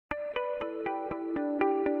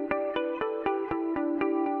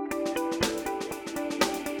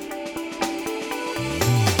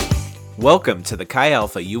Welcome to the Chi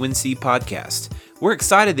Alpha UNC podcast. We're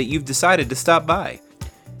excited that you've decided to stop by.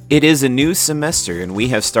 It is a new semester and we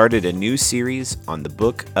have started a new series on the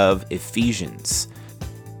book of Ephesians.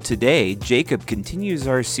 Today, Jacob continues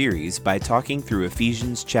our series by talking through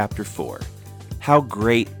Ephesians chapter 4. How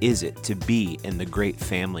great is it to be in the great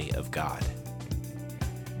family of God?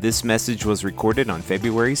 This message was recorded on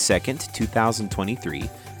February 2nd, 2023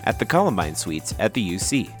 at the Columbine Suites at the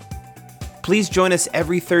UC. Please join us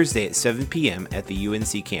every Thursday at 7 p.m. at the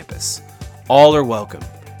UNC campus. All are welcome.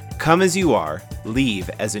 Come as you are, leave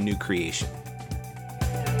as a new creation.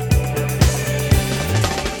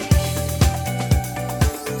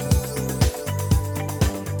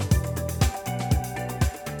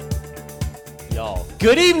 Y'all,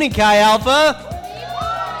 good evening, Chi Alpha.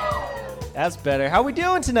 That's better. How we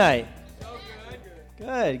doing tonight?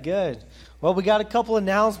 Good. Well, we got a couple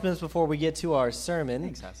announcements before we get to our sermon.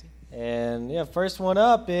 Thanks, Hassie. And first one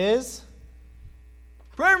up is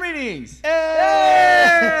prayer meetings. Hey!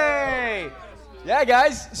 Yeah,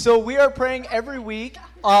 guys. So we are praying every week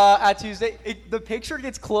at Tuesday. The picture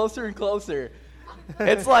gets closer and closer.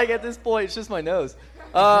 It's like at this point, it's just my nose.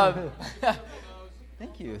 Thank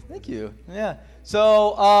you. Yeah.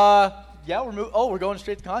 So we're going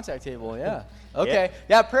straight to contact table. Yeah. Okay.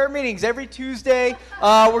 Yeah, prayer meetings every Tuesday.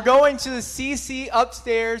 We're going to the CC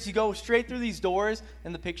upstairs. You go straight through these doors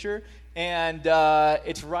in the picture, and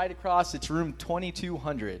it's right across. It's room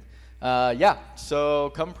 2200.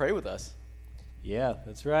 So come pray with us. Yeah,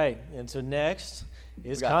 that's right. And so next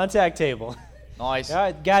is contact table. Nice. All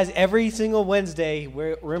right, guys, every single Wednesday,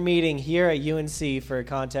 we're meeting here at UNC for a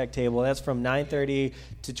contact table. That's from 9:30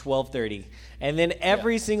 to 12:30. And then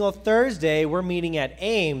every single Thursday, we're meeting at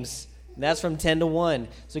Ames. And that's from 10 to 1.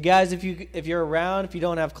 So, guys, if you're around, if you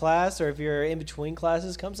don't have class, or if you're in between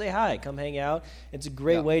classes, come say hi. Come hang out. It's a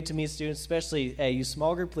great way to meet students, especially you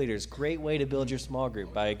small group leaders. Great way to build your small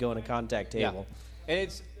group by going to contact table. Yeah.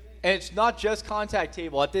 And it's not just contact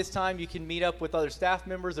table. At this time, you can meet up with other staff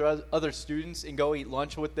members or other students and go eat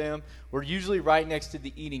lunch with them. We're usually right next to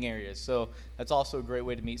the eating areas. So that's also a great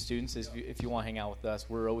way to meet students if you want to hang out with us.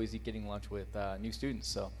 We're always getting lunch with new students.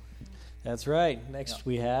 So that's right. Next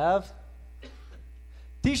we have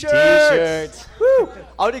T-shirts. Woo!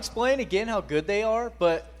 I would explain again how good they are,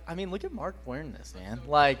 but I mean, look at Mark wearing this, man.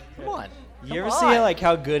 Like, come on. You ever see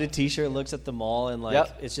how good a T-shirt looks at the mall, and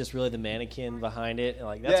it's just really the mannequin behind it,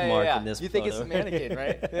 and that's Mark in this You photo. think it's the mannequin,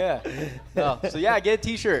 right? Yeah. So get a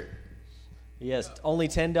T-shirt. Yes, only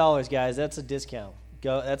 $10, guys. That's a discount.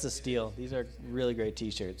 That's a steal. These are really great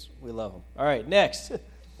T-shirts. We love them. All right, next.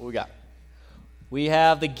 What we got? We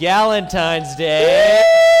have the Galentine's Day.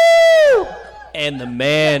 And the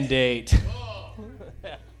mandate.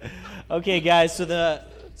 Okay, guys.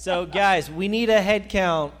 So guys, we need a head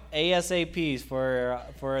count ASAP for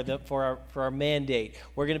our mandate.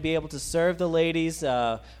 We're going to be able to serve the ladies.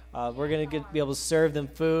 We're going to be able to serve them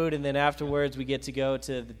food, and then afterwards we get to go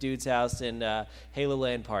to the dude's house and Halo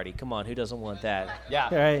Land party. Come on, who doesn't want that?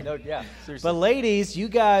 Yeah. Right. No, yeah. Seriously. But ladies, you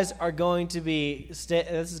guys are going to be. This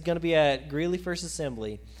is going to be at Greeley First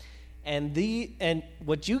Assembly. And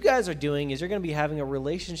what you guys are doing is you're going to be having a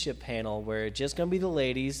relationship panel where it's just going to be the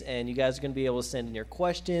ladies, and you guys are going to be able to send in your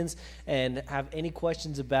questions and have any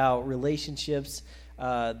questions about relationships.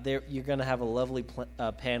 You're going to have a lovely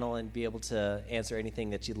panel and be able to answer anything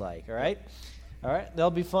that you'd like. All right, that'll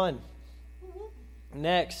be fun.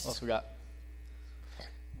 Next, what else we got?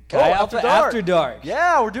 After dark.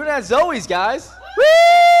 Yeah, we're doing it at Zoe's, guys.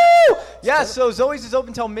 Woo! Yeah, so Zoe's is open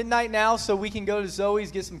until midnight now, so we can go to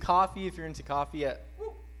Zoe's, get some coffee if you're into coffee at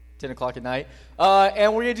 10 o'clock at night.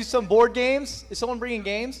 And we're going to do some board games. Is someone bringing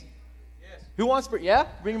games? Yes. Who wants to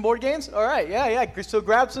bringing board games? All right, yeah. So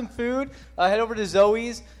grab some food, head over to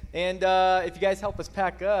Zoe's, and if you guys help us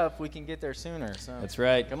pack up, we can get there sooner. So that's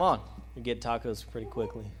right. Come on. We get tacos pretty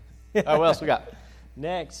quickly. All right, what else we got?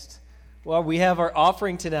 Next. Well, we have our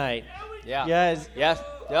offering tonight. Yeah. Yes. Yes.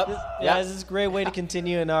 Yep. This is a great way to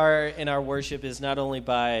continue in our worship is not only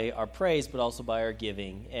by our praise but also by our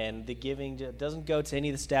giving. And the giving doesn't go to any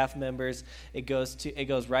of the staff members. It goes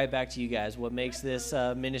right back to you guys. What makes this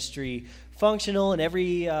ministry functional and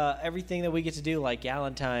everything that we get to do, like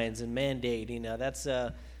Galentine's and Mandate,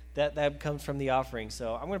 that comes from the offering.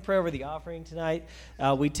 So I'm going to pray over the offering tonight.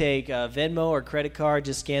 We take Venmo or credit card.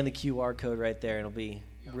 Just scan the QR code right there, and it'll be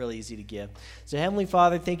really easy to give. So Heavenly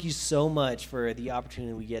Father, thank you so much for the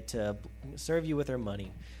opportunity we get to serve you with our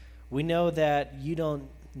money. We know that you don't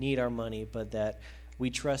need our money, but that we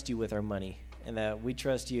trust you with our money, and that we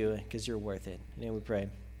trust you because you're worth it. In your name we pray.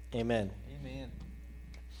 Amen. Amen.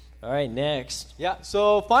 All right, next. Yeah,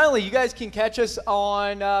 so finally, you guys can catch us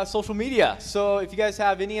on social media. So if you guys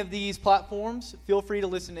have any of these platforms, feel free to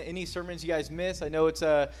listen to any sermons you guys miss. I know it's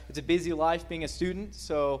a busy life being a student,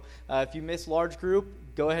 so if you miss large group,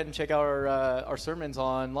 go ahead and check out our sermons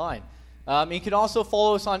online. And you can also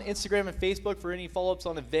follow us on Instagram and Facebook for any follow-ups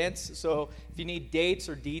on events. So if you need dates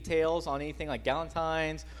or details on anything like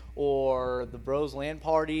Galentine's or the Bros Land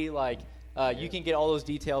Party, you can get all those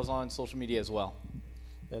details on social media as well.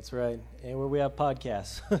 That's right. And where we have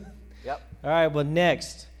podcasts. Yep. All right, well,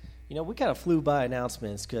 next. We kind of flew by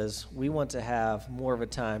announcements because we want to have more of a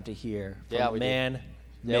time to hear from man,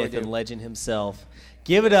 myth, and legend himself.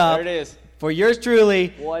 Give it up. There it is. For yours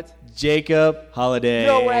truly, What? Jacob Holiday.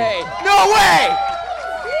 No way! No way!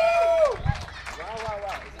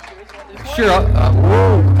 Sure.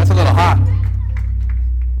 Whoa, that's a little hot.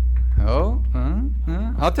 Oh,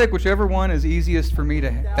 I'll take whichever one is easiest for me to.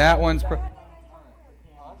 That one's.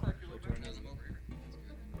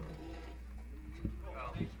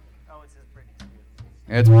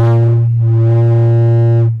 It's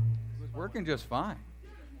working just fine.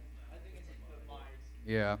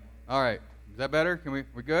 Yeah. All right. Is that better?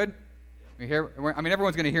 We good?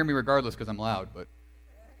 Everyone's going to hear me regardless because I'm loud, but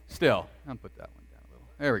still, I'll put that one down a little.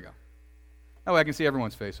 There we go. Oh, I can see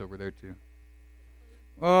everyone's face over there too.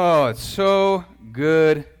 Oh, it's so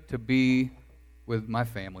good to be with my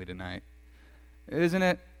family tonight, isn't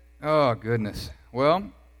it? Oh, goodness.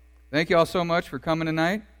 Well, thank you all so much for coming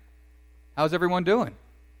tonight. How's everyone doing?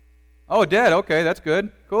 Oh, dead. Okay, that's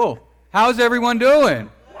good. Cool. How's everyone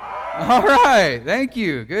doing? All right. Thank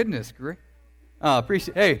you. Goodness, great.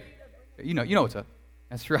 Appreciate. Hey, you know what's up.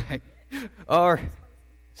 That's right. All right.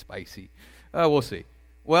 Spicy. We'll see.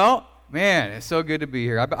 Well, man, it's so good to be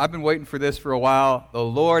here. I've been waiting for this for a while. The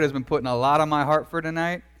Lord has been putting a lot on my heart for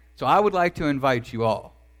tonight. So I would like to invite you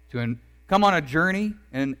all to come on a journey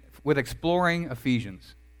with exploring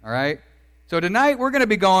Ephesians. All right. So tonight we're going to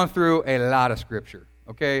be going through a lot of Scripture.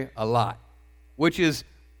 Okay, a lot, which is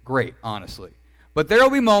great, honestly. But there will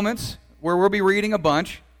be moments where we'll be reading a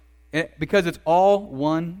bunch because it's all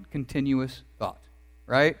one continuous thought,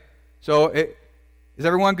 right? So is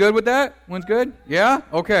everyone good with that? One's good? Yeah?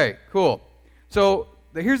 Okay, cool. So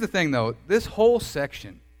here's the thing, though. This whole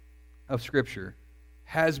section of Scripture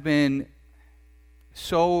has been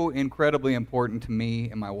so incredibly important to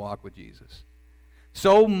me in my walk with Jesus.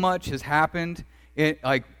 So much has happened,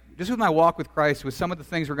 just with my walk with Christ, with some of the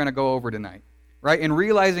things we're going to go over tonight, right? And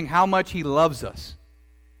realizing how much He loves us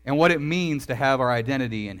and what it means to have our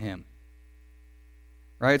identity in Him,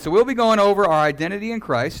 right? So we'll be going over our identity in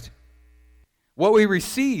Christ, what we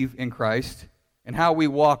receive in Christ, and how we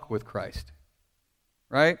walk with Christ,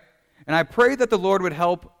 right? And I pray that the Lord would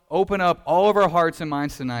help open up all of our hearts and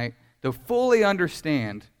minds tonight to fully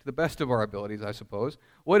understand, to the best of our abilities, I suppose,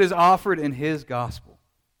 what is offered in His gospel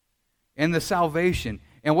and the salvation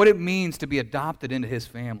and what it means to be adopted into His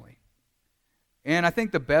family. And I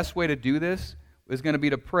think the best way to do this is going to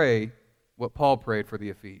be to pray what Paul prayed for the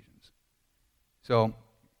Ephesians. So,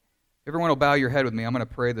 everyone will bow your head with me. I'm going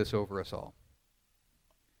to pray this over us all.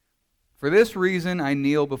 For this reason I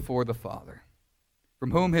kneel before the Father,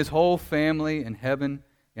 from whom His whole family in heaven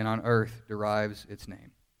and on earth derives its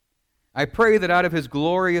name. I pray that out of His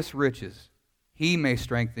glorious riches He may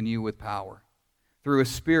strengthen you with power, through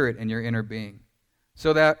His Spirit in your inner being,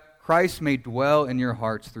 so that Christ may dwell in your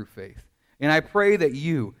hearts through faith. And I pray that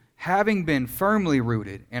you, having been firmly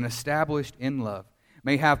rooted and established in love,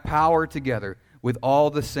 may have power together with all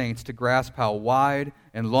the saints to grasp how wide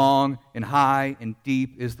and long and high and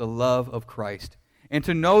deep is the love of Christ, and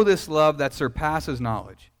to know this love that surpasses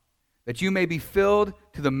knowledge, that you may be filled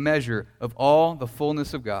to the measure of all the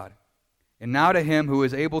fullness of God. And now to Him who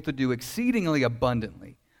is able to do exceedingly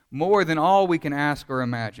abundantly, more than all we can ask or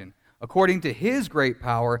imagine, according to His great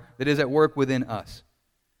power that is at work within us.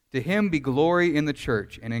 To Him be glory in the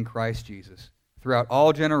church and in Christ Jesus, throughout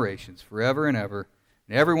all generations, forever and ever.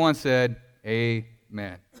 And everyone said,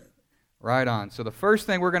 Amen. Right on. So the first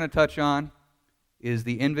thing we're going to touch on is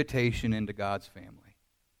the invitation into God's family.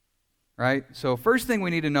 Right? So first thing we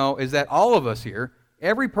need to know is that all of us here,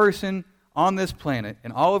 every person on this planet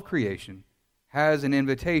and all of creation, has an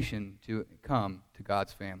invitation to come to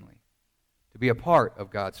God's family, to be a part of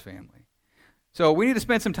God's family. So we need to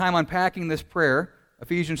spend some time unpacking this prayer,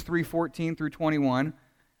 Ephesians 3:14 through 21,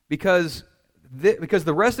 because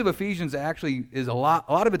the rest of Ephesians actually is a lot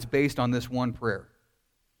of it's based on this one prayer.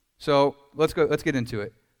 So let's get into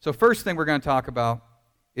it. So first thing we're going to talk about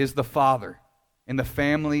is the Father and the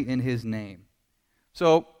family in His name.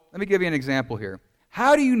 So let me give you an example here.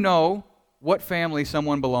 How do you know what family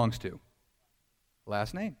someone belongs to?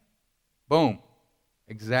 Last name. Boom.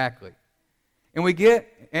 Exactly. And where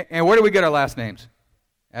do we get our last names?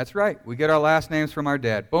 That's right. We get our last names from our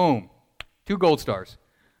dad. Boom. 2 gold stars.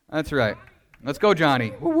 That's right. Let's go,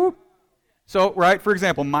 Johnny. Woo woo. So, right, for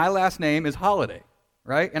example, my last name is Holiday,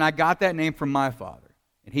 right? And I got that name from my father.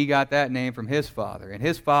 And he got that name from his father and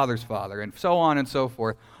his father's father and so on and so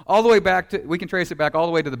forth. All the way back to, we can trace it back all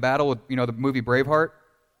the way to the battle with, the movie Braveheart.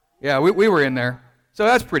 Yeah, we were in there. So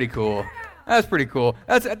that's pretty cool. That's pretty cool.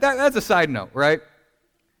 That's a side note, right?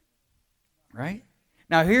 Right?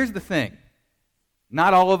 Now, here's the thing.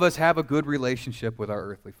 Not all of us have a good relationship with our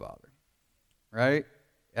earthly father, right?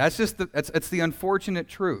 That's just it's the unfortunate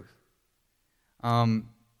truth. But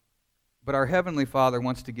our heavenly Father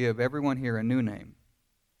wants to give everyone here a new name,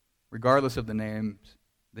 regardless of the name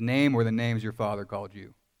or the names your father called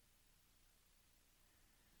you.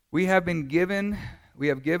 If we have given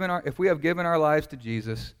our lives to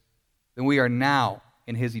Jesus, then we are now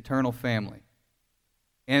in his eternal family.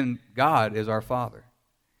 And God is our Father.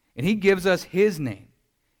 And he gives us his name.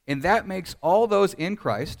 And that makes all those in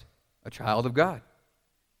Christ a child of God.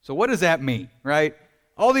 So what does that mean, right?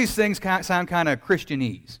 All these things sound kind of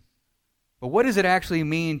Christianese. But what does it actually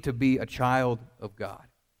mean to be a child of God?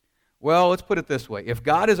 Well, let's put it this way. If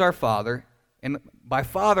God is our Father, and by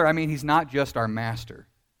Father I mean he's not just our master.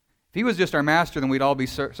 If he was just our master, then we'd all be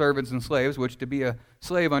servants and slaves, which to be a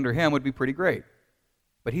slave under him would be pretty great.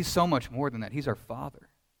 But he's so much more than that. He's our Father.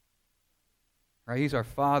 Right? He's our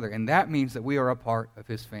Father, and that means that we are a part of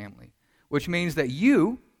his family, which means that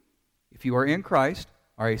you, if you are in Christ,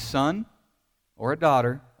 are a son or a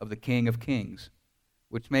daughter of the King of Kings,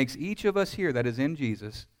 which makes each of us here that is in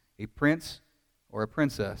Jesus a prince or a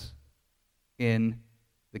princess in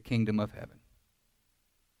the kingdom of heaven.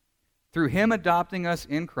 Through him adopting us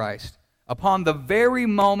in Christ, upon the very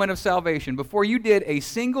moment of salvation, before you did a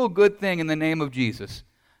single good thing in the name of Jesus,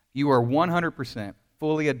 you are 100%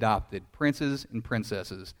 fully adopted princes and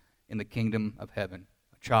princesses in the kingdom of heaven,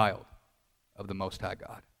 a child of the Most High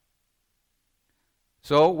God.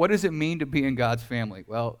 So, what does it mean to be in God's family?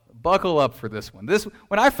 Well, buckle up for this one.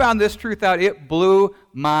 When I found this truth out, it blew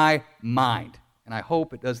my mind, and I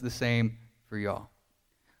hope it does the same for y'all.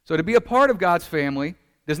 So, to be a part of God's family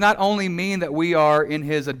does not only mean that we are in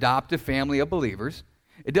his adoptive family of believers.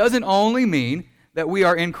 It doesn't only mean that we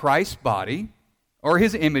are in Christ's body or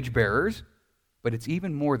his image bearers, but it's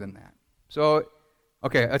even more than that. So,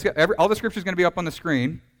 okay, all the scripture is going to be up on the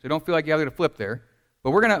screen, so don't feel like you have to flip there.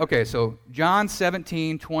 But we're going to, so John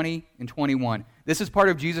 17, 20, and 21. This is part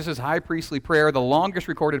of Jesus' high priestly prayer, the longest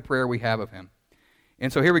recorded prayer we have of him.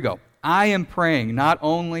 And so here we go. I am praying not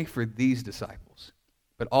only for these disciples,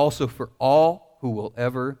 but also for all who will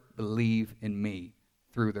ever believe in me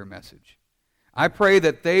through their message. I pray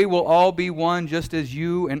that they will all be one just as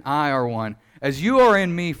you and I are one. As you are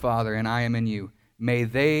in me, Father, and I am in you, may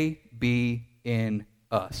they be in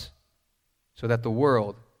us, so that the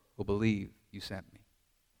world will believe you sent me.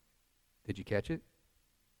 Did you catch it?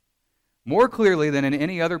 More clearly than in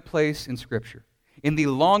any other place in Scripture, in the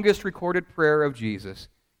longest recorded prayer of Jesus,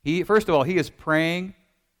 first of all, he is praying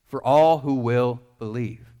for all who will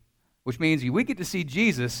believe, which means we get to see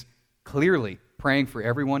Jesus clearly praying for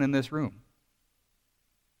everyone in this room.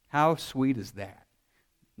 How sweet is that?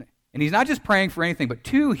 And he's not just praying for anything, but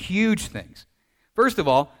 2 huge things. First of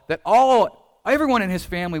all, that everyone in his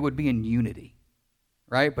family would be in unity,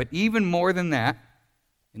 right? But even more than that,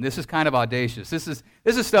 and this is kind of audacious. This is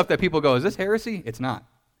stuff that people go, is this heresy? It's not.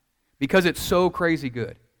 Because it's so crazy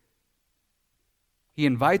good. He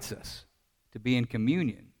invites us to be in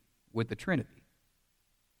communion with the Trinity,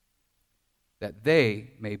 that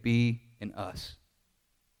they may be in us.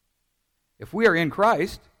 If we are in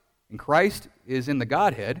Christ, and Christ is in the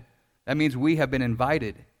Godhead, that means we have been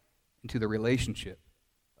invited into the relationship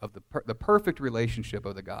of the perfect relationship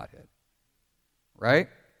of the Godhead. Right?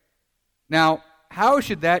 Now, how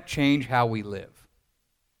should that change how we live?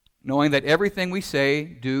 Knowing that everything we say,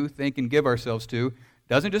 do, think, and give ourselves to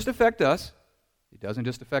doesn't just affect us, it doesn't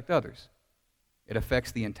just affect others. It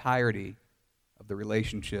affects the entirety of the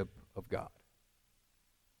relationship of God.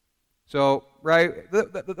 So, right,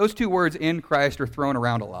 those 2 words, in Christ, are thrown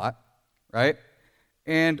around a lot, right?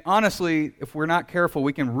 And honestly, if we're not careful,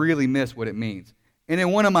 we can really miss what it means. And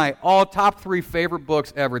in one of my top 3 favorite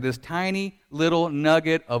books ever, this tiny little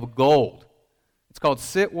nugget of gold. It's called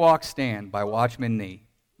Sit, Walk, Stand by Watchman Nee.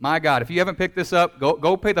 My God, if you haven't picked this up,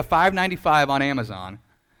 go pay the $5.95 on Amazon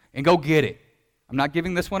and go get it. I'm not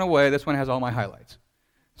giving this one away. This one has all my highlights.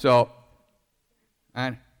 So,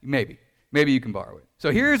 and maybe you can borrow it.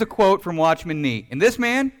 So here's a quote from Watchman Nee. And this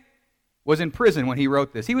man was in prison when he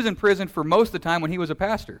wrote this. He was in prison for most of the time when he was a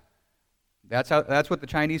pastor. That's what the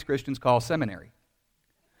Chinese Christians call seminary.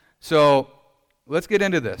 So let's get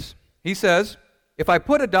into this. He says, if I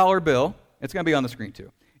put a dollar bill, it's going to be on the screen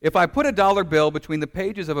too. If I put a dollar bill between the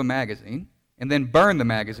pages of a magazine and then burn the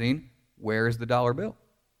magazine, where is the dollar bill?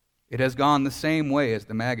 It has gone the same way as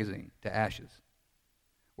the magazine, to ashes.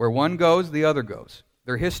 Where one goes, the other goes.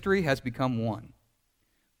 Their history has become one.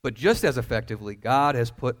 But just as effectively, God has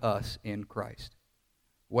put us in Christ.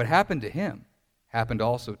 What happened to him happened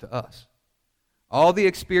also to us. All the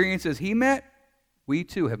experiences he met, we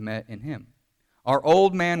too have met in him. Our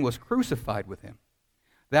old man was crucified with him,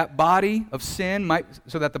 so that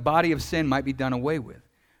the body of sin might be done away with.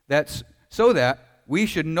 So that we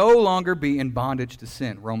should no longer be in bondage to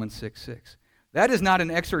sin, Romans 6:6. That is not an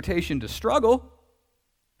exhortation to struggle.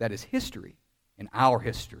 That is history, in our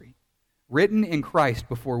history, written in Christ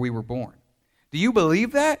before we were born. Do you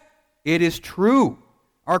believe that? It is true.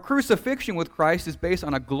 Our crucifixion with Christ is based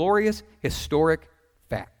on a glorious historic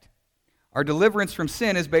fact. Our deliverance from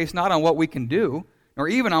sin is based not on what we can do, nor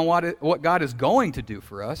even on what God is going to do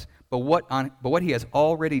for us, but what he has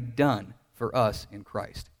already done for us in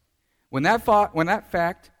Christ. When that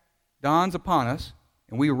fact dawns upon us,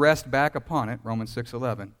 and we rest back upon it, Romans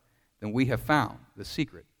 6:11, then we have found the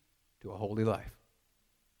secret to a holy life.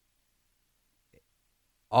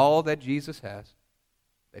 All that Jesus has,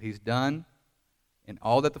 that he's done, and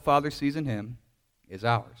all that the Father sees in him is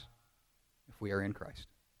ours if we are in Christ.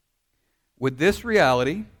 With this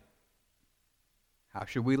reality, how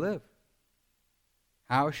should we live?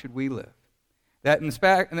 How should we live? That in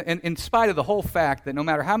spite of the whole fact that no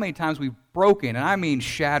matter how many times we've broken, and I mean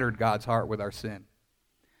shattered God's heart with our sin,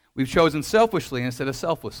 we've chosen selfishly instead of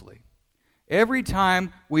selflessly. Every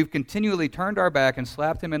time we've continually turned our back and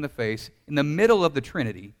slapped him in the face in the middle of the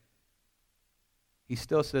Trinity, he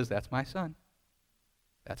still says, that's my son.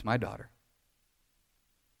 That's my daughter.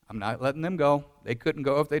 I'm not letting them go. They couldn't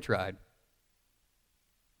go if they tried.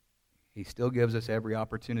 He still gives us every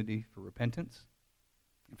opportunity for repentance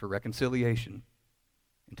and for reconciliation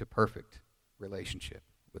into perfect relationship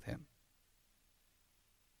with him.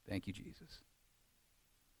 Thank you, Jesus.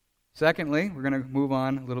 Secondly, we're going to move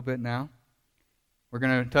on a little bit now. We're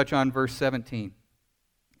going to touch on verse 17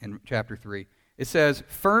 in chapter 3. It says,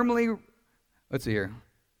 firmly, let's see here.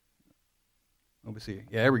 Let's see.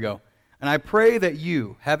 Yeah, here we go. And I pray that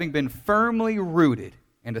you, having been firmly rooted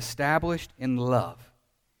and established in love,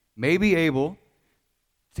 may be able,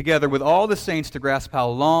 together with all the saints, to grasp how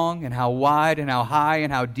long and how wide and how high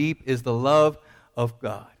and how deep is the love of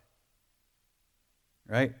God.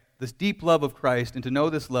 Right? This deep love of Christ, and to know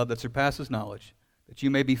this love that surpasses knowledge, that you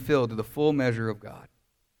may be filled to the full measure of God.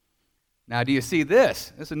 Now, do you see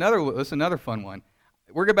this? This is another fun one.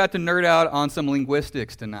 We're about to nerd out on some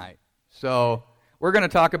linguistics tonight. So, we're going to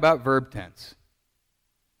talk about verb tense.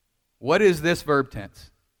 What is this verb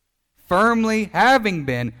tense? Having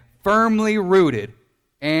been firmly rooted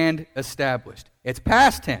and established. It's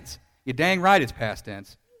past tense. You're dang right it's past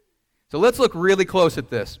tense. So let's look really close at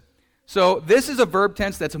this. So this is a verb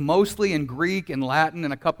tense that's mostly in Greek and Latin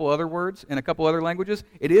and a couple other words, in a couple other languages.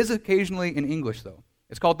 It is occasionally in English, though.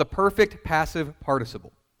 It's called the perfect passive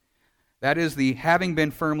participle. That is the having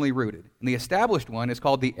been firmly rooted. And the established one is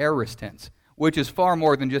called the aorist tense, which is far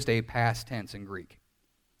more than just a past tense in Greek.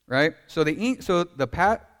 Right? So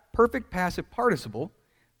the perfect passive participle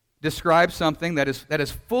describes something that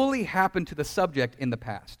has fully happened to the subject in the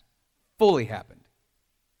past. Fully happened.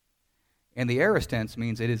 And the aorist tense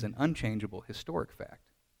means it is an unchangeable historic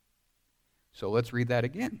fact. So let's read that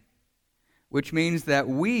again. Which means that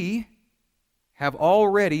we have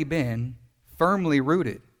already been firmly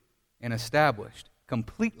rooted and established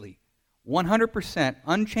completely, 100%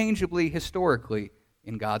 unchangeably historically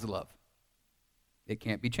in God's love. It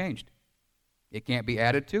can't be changed. It can't be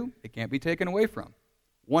added to. It can't be taken away from.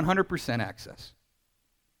 100% access.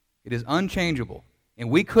 It is unchangeable. And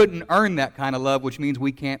we couldn't earn that kind of love, which means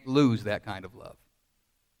we can't lose that kind of love.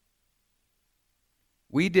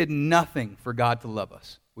 We did nothing for God to love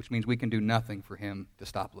us, which means we can do nothing for him to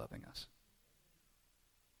stop loving us.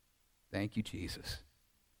 Thank you, Jesus.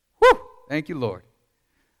 Whew! Thank you, Lord.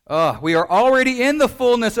 We are already in the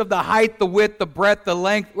fullness of the height, the width, the breadth, the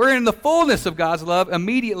length. We're in the fullness of God's love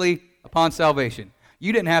immediately upon salvation.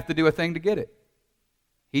 You didn't have to do a thing to get it.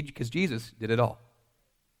 Because Jesus did it all.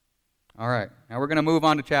 All right, now we're going to move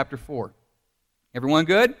on to chapter 4. Everyone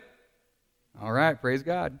good? All right, praise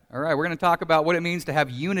God. All right, we're going to talk about what it means to have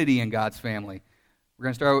unity in God's family. We're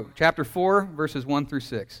going to start with chapter 4, verses 1 through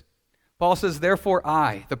 6. Paul says, therefore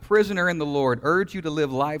I, the prisoner in the Lord, urge you to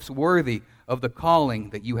live lives worthy of the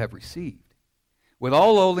calling that you have received, with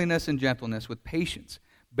all lowliness and gentleness, with patience,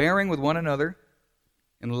 bearing with one another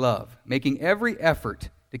in love, making every effort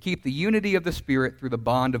to keep the unity of the Spirit through the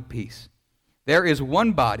bond of peace. There is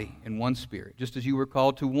one body and one Spirit, just as you were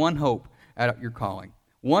called to one hope at your calling.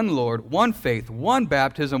 One Lord, one faith, one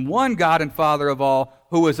baptism, one God and Father of all,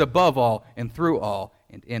 who is above all and through all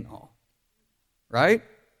and in all. Right?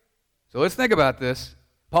 So let's think about this.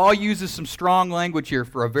 Paul uses some strong language here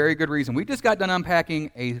for a very good reason. We just got done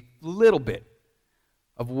unpacking a little bit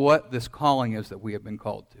of what this calling is that we have been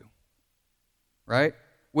called to. Right?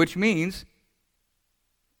 Which means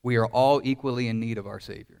we are all equally in need of our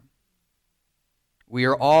Savior. We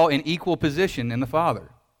are all in equal position in the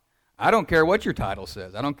Father. I don't care what your title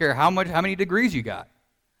says. I don't care how many degrees you got.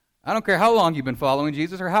 I don't care how long you've been following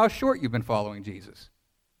Jesus or how short you've been following Jesus.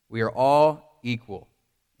 We are all equal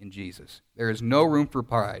in Jesus. There is no room for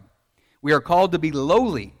pride. We are called to be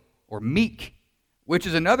lowly or meek, which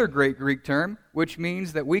is another great Greek term, which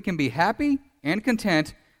means that we can be happy and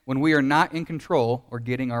content when we are not in control or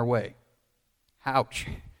getting our way. Ouch.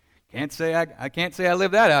 I can't say I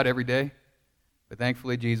live that out every day, but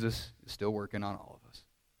thankfully Jesus is still working on all of us.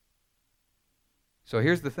 So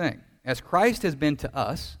here's the thing. As Christ has been to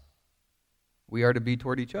us, we are to be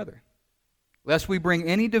toward each other, lest we bring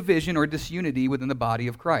any division or disunity within the body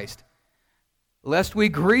of Christ, lest we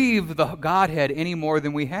grieve the Godhead any more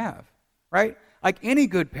than we have, right? Like any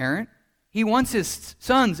good parent, he wants his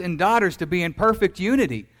sons and daughters to be in perfect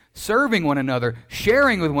unity, serving one another,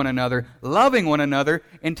 sharing with one another, loving one another,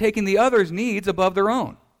 and taking the other's needs above their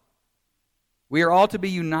own. We are all to be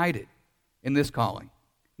united in this calling,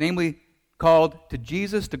 namely called to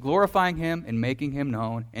Jesus, to glorifying him and making him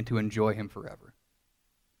known, and to enjoy him forever.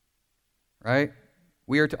 Right?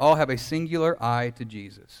 We are to all have a singular eye to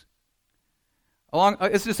Jesus.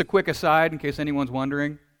 It's just a quick aside in case anyone's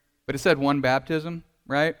wondering, but it said one baptism,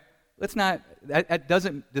 right? That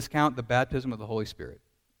doesn't discount the baptism of the Holy Spirit.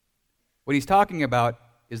 What he's talking about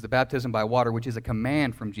is the baptism by water, which is a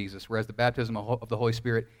command from Jesus, whereas the baptism of the Holy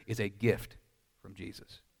Spirit is a gift from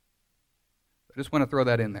Jesus. I just want to throw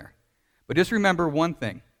that in there. But just remember one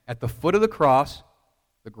thing. At the foot of the cross,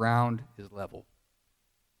 the ground is level.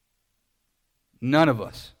 None of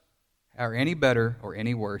us are any better or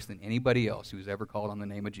any worse than anybody else who's ever called on the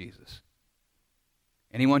name of Jesus.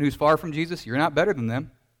 Anyone who's far from Jesus, you're not better than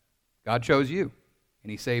them. God chose you,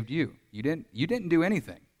 and he saved you. You didn't do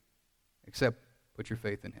anything except put your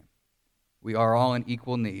faith in him. We are all in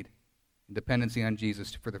equal need and dependency on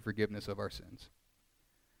Jesus for the forgiveness of our sins.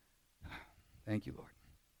 Thank you, Lord.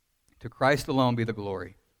 To Christ alone be the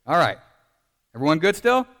glory. All right. Everyone good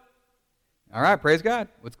still? All right, praise God.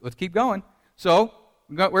 Let's keep going. So,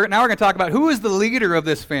 now we're going to talk about who is the leader of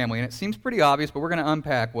this family. And it seems pretty obvious, but we're going to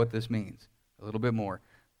unpack what this means a little bit more.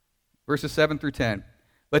 Verses 7 through 10.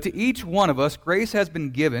 But to each one of us, grace has been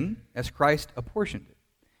given as Christ apportioned it.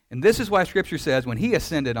 And this is why Scripture says, when he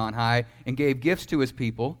ascended on high and gave gifts to his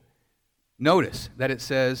people, notice that it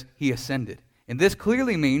says he ascended. And this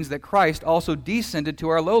clearly means that Christ also descended to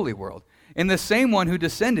our lowly world. And the same one who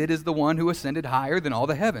descended is the one who ascended higher than all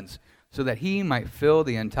the heavens, so that he might fill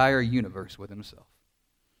the entire universe with himself.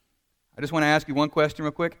 I just want to ask you one question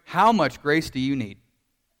real quick. How much grace do you need?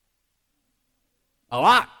 A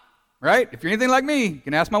lot, right? If you're anything like me, you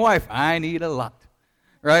can ask my wife. I need a lot,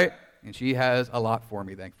 right? And she has a lot for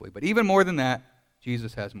me, thankfully. But even more than that,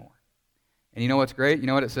 Jesus has more. And you know what's great? You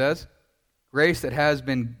know what it says? Grace that has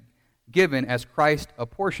been given as Christ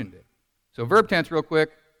apportioned it. So verb tense real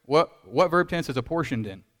quick. What verb tense is apportioned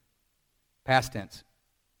in? Past tense.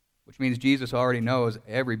 Which means Jesus already knows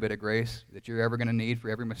every bit of grace that you're ever going to need for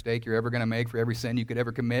every mistake you're ever going to make, for every sin you could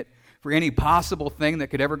ever commit, for any possible thing that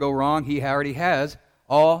could ever go wrong. He already has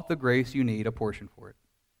all the grace you need apportioned for it.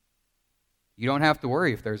 You don't have to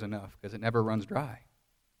worry if there's enough, because it never runs dry.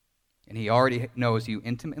 And he already knows you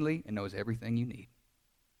intimately and knows everything you need.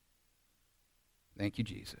 Thank you,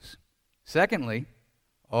 Jesus. Secondly,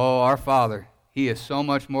 our Father. He is so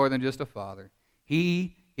much more than just a father.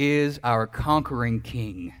 He is our conquering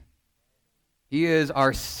King. He is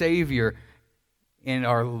our Savior and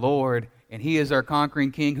our Lord, and he is our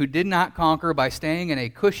conquering King who did not conquer by staying in a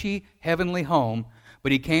cushy heavenly home,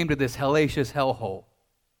 but he came to this hellacious hellhole.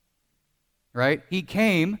 Right? He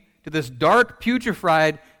came to this dark,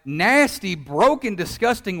 putrefied, nasty, broken,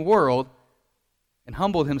 disgusting world and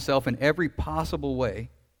humbled himself in every possible way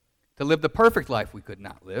to live the perfect life we could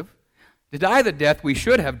not live, to die the death we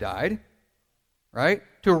should have died, right?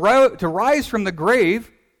 To rise from the grave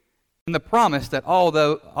in the promise that all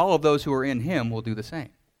of those who are in him will do the same.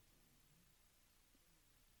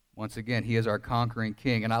 Once again, he is our conquering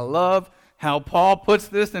King. And I love how Paul puts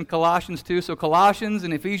this in Colossians 2. So Colossians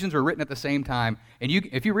and Ephesians were written at the same time. And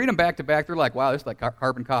if you read them back to back, they're like, wow, this is like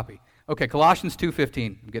carbon copy. Okay, Colossians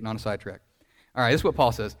 2:15. I'm getting on a sidetrack. All right, this is what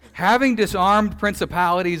Paul says. Having disarmed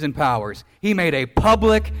principalities and powers, he made a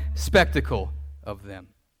public spectacle of them,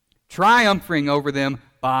 triumphing over them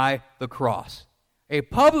by the cross. A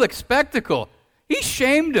public spectacle. He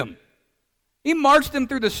shamed them. He marched them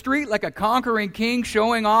through the street like a conquering king,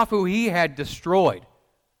 showing off who he had destroyed.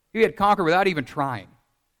 He had conquered without even trying,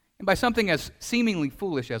 and by something as seemingly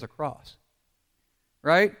foolish as a cross.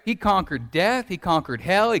 Right? He conquered death, he conquered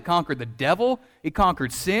hell, he conquered the devil, he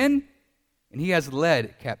conquered sin, and he has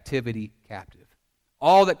led captivity captive.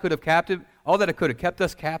 All that could have kept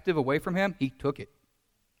us captive away from him, he took it.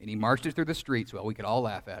 And he marched it through the streets while we could all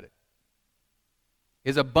laugh at it.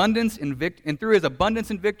 His abundance and through his abundance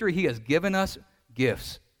in victory, he has given us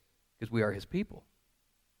gifts because we are his people.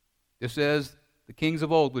 Just as the kings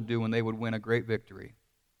of old would do when they would win a great victory,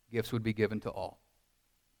 gifts would be given to all.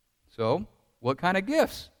 So, what kind of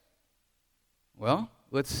gifts? Well,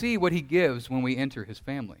 let's see what he gives when we enter his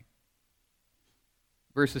family.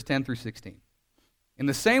 Verses 10 through 16. And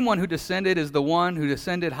the same one who descended is the one who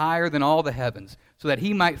descended higher than all the heavens, so that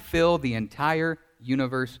he might fill the entire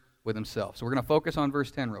universe with himself. So we're going to focus on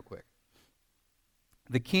verse 10 real quick.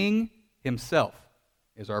 The king himself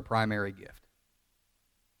is our primary gift.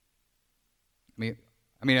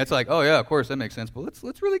 I mean, it's like, oh yeah, of course, that makes sense, but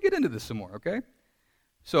let's really get into this some more, okay?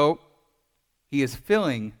 So, he is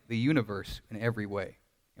filling the universe in every way.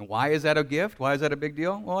 And why is that a gift? Why is that a big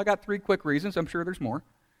deal? Well, I got 3 quick reasons. I'm sure there's more.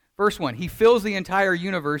 First one, he fills the entire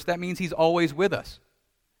universe. That means he's always with us.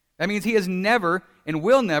 That means he has never and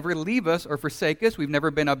will never leave us or forsake us. We've never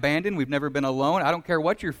been abandoned. We've never been alone. I don't care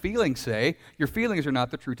what your feelings say. Your feelings are not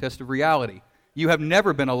the true test of reality. You have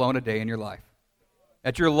never been alone a day in your life.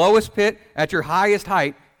 At your lowest pit, at your highest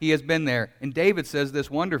height, he has been there. And David says this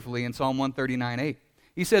wonderfully in Psalm 139:8.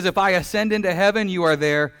 He says, if I ascend into heaven, you are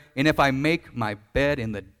there. And if I make my bed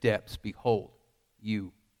in the depths, behold,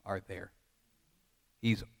 you are there.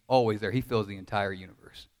 He's always there. He fills the entire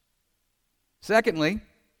universe. Secondly,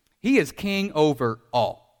 he is king over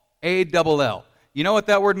all. A-double-L. You know what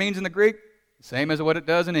that word means in the Greek? Same as what it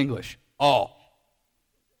does in English. All.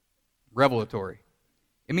 Revelatory.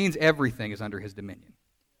 It means everything is under his dominion.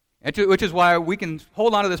 Which is why we can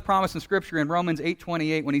hold on to this promise in Scripture in Romans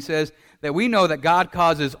 8:28 when he says that we know that God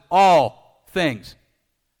causes all things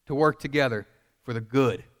to work together for the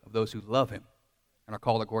good of those who love him and are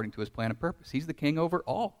called according to his plan and purpose. He's the king over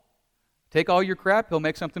all. Take all your crap, he'll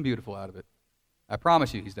make something beautiful out of it. I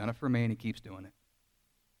promise you, he's done it for me and he keeps doing it.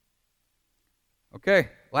 Okay,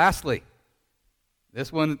 lastly,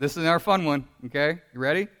 this is our fun one, okay? You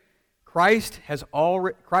ready? Christ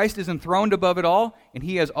is enthroned above it all, and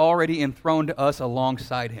he has already enthroned us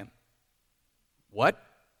alongside him. What?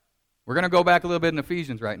 We're going to go back a little bit in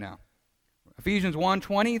Ephesians right now. Ephesians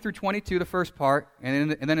 1:20 through 22, the first part,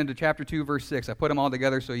 and then into chapter 2, verse 6. I put them all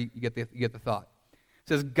together so you get the thought. It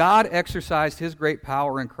says, God exercised his great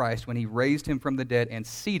power in Christ when he raised him from the dead and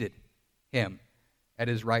seated him at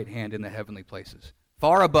his right hand in the heavenly places,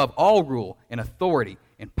 far above all rule and authority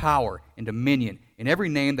and power and dominion in every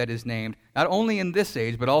name that is named, not only in this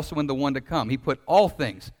age, but also in the one to come. He put all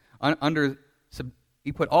things in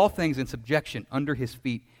subjection under his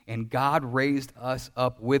feet, and God raised us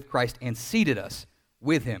up with Christ and seated us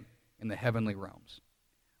with him in the heavenly realms.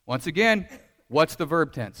 Once again, what's the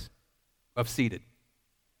verb tense of seated?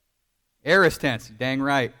 Aorist tense, dang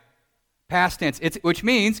right. Past tense, which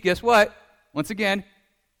means, guess what? Once again,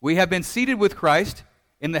 we have been seated with Christ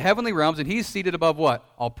in the heavenly realms, and he's seated above what?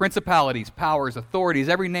 All principalities, powers, authorities,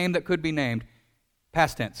 every name that could be named.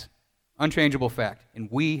 Past tense, unchangeable fact. And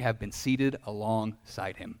we have been seated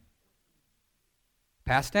alongside him.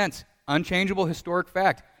 Past tense, unchangeable historic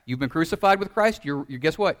fact. You've been crucified with Christ. You're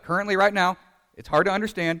guess what? Currently, right now, it's hard to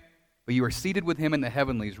understand, but you are seated with him in the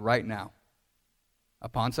heavenlies right now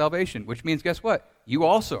upon salvation, which means, guess what? You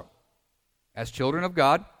also, as children of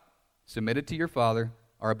God, submitted to your Father,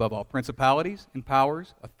 are above all principalities and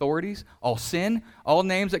powers, authorities, all sin, all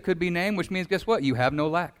names that could be named, which means, guess what? You have no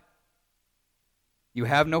lack. You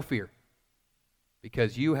have no fear,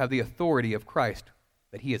 because you have the authority of Christ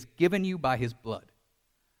that he has given you by his blood.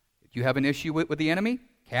 If you have an issue with the enemy,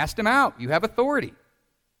 cast him out. You have authority.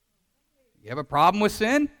 You have a problem with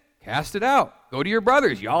sin, cast it out. Go to your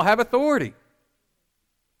brothers. Y'all have authority.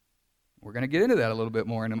 We're going to get into that a little bit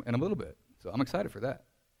more in a little bit, so I'm excited for that.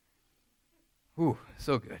 Whew,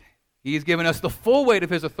 so good. He's given us the full weight of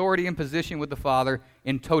his authority and position with the Father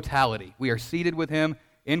in totality. We are seated with him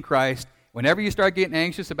in Christ. Whenever you start getting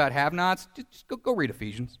anxious about have-nots, just go read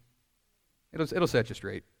Ephesians. It'll set you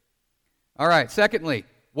straight. All right, secondly,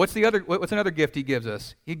 what's another gift he gives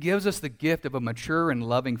us? He gives us the gift of a mature and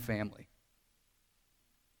loving family.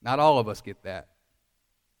 Not all of us get that.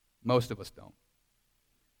 Most of us don't.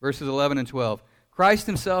 Verses 11 and 12. Christ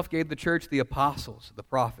himself gave the church the apostles, the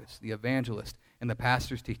prophets, the evangelists, and the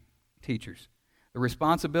pastors, teachers. The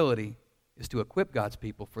responsibility is to equip God's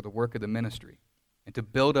people for the work of the ministry and to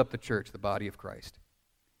build up the church, the body of Christ.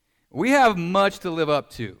 We have much to live up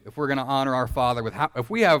to if we're going to honor our Father if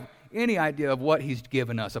we have any idea of what he's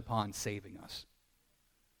given us upon saving us.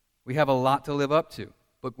 We have a lot to live up to.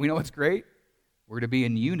 But we know what's great? We're to be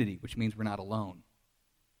in unity, which means we're not alone.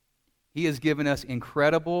 He has given us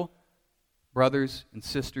incredible brothers and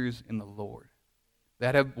sisters in the Lord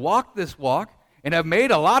that have walked this walk and have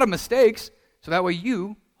made a lot of mistakes, so that way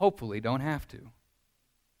you, hopefully, don't have to.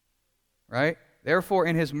 Right? Therefore,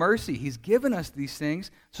 in his mercy, he's given us these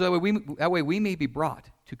things so that way we may be brought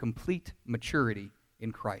to complete maturity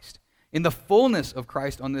in Christ, in the fullness of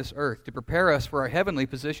Christ on this earth, to prepare us for our heavenly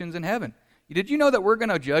positions in heaven. Did you know that we're going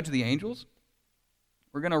to judge the angels?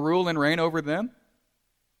 We're going to rule and reign over them?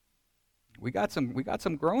 We got some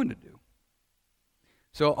growing to do.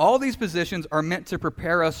 So all these positions are meant to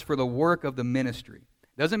prepare us for the work of the ministry.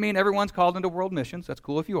 Doesn't mean everyone's called into world missions. That's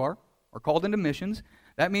cool if you are, or called into missions.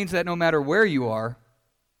 That means that no matter where you are,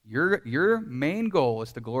 your main goal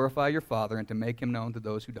is to glorify your Father and to make him known to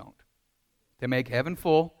those who don't. To make heaven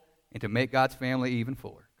full and to make God's family even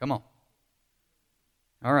fuller. Come on.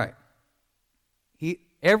 All right.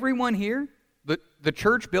 Everyone here, the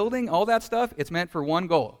church building, all that stuff, it's meant for one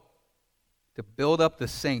goal. To build up the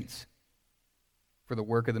saints for the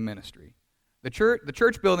work of the ministry. The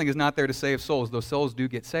church building is not there to save souls, though souls do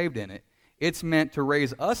get saved in it. It's meant to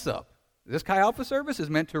raise us up. This Chi Alpha service is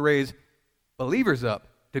meant to raise believers up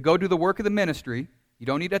to go do the work of the ministry. You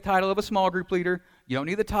don't need a title of a small group leader. You don't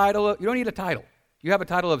need a title. You have a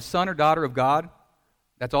title of son or daughter of God.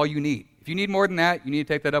 That's all you need. If you need more than that, you need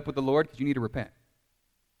to take that up with the Lord because you need to repent.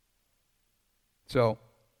 So,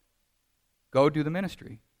 go do the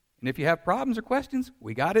ministry. And if you have problems or questions,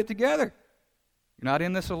 we got it together. You're not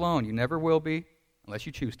in this alone. You never will be unless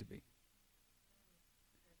you choose to be.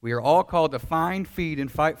 We are all called to find, feed,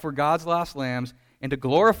 and fight for God's lost lambs and to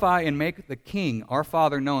glorify and make the King, our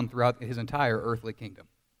Father, known throughout his entire earthly kingdom.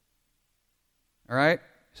 All right?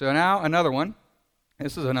 So now another one.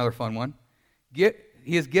 This is another fun one.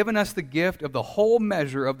 He has given us the gift of the whole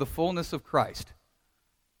measure of the fullness of Christ.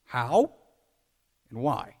 How and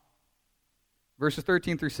why? Verses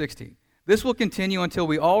 13 through 16. This will continue until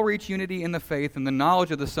we all reach unity in the faith and the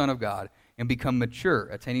knowledge of the Son of God and become mature,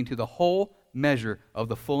 attaining to the whole measure of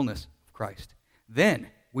the fullness of Christ. Then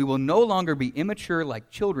we will no longer be immature like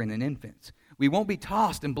children and infants. We won't be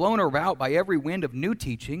tossed and blown about by every wind of new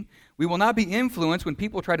teaching. We will not be influenced when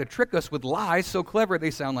people try to trick us with lies so clever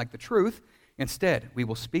they sound like the truth. Instead, we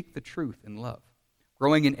will speak the truth in love,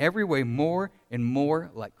 growing in every way more and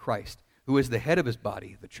more like Christ, who is the head of his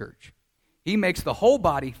body, the church. He makes the whole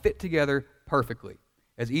body fit together perfectly.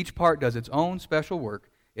 As each part does its own special work,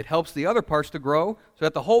 it helps the other parts to grow so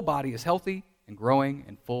that the whole body is healthy and growing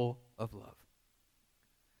and full of love.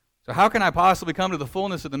 So how can I possibly come to the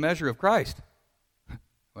fullness of the measure of Christ?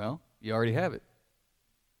 Well, you already have it.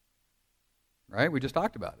 Right? We just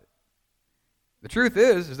talked about it. The truth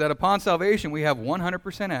is that upon salvation, we have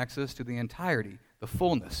 100% access to the entirety, the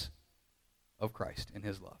fullness of Christ and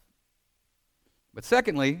his love. But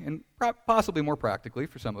secondly, and possibly more practically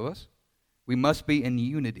for some of us, we must be in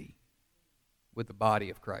unity with the body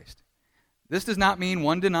of Christ. This does not mean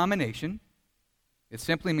one denomination. It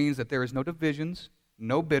simply means that there is no divisions,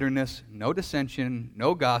 no bitterness, no dissension,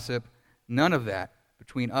 no gossip, none of that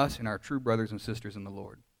between us and our true brothers and sisters in the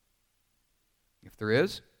Lord. If there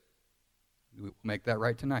is, we will make that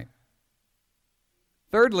right tonight.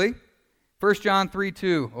 Thirdly, 1 John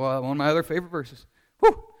 3:2, one of my other favorite verses.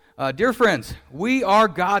 Dear friends, we are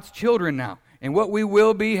God's children now, and what we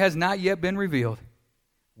will be has not yet been revealed.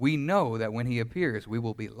 We know that when he appears, we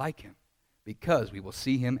will be like him, because we will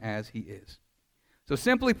see him as he is. So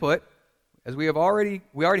simply put, as we already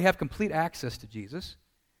have complete access to Jesus,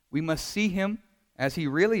 we must see him as he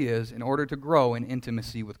really is in order to grow in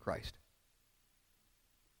intimacy with Christ.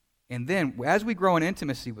 And then, as we grow in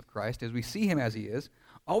intimacy with Christ, as we see him as he is,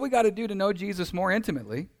 all we got to do to know Jesus more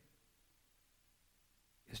intimately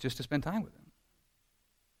is just to spend time with him.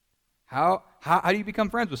 How do you become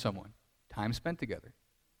friends with someone? Time spent together.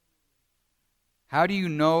 How do you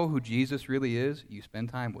know who Jesus really is? You spend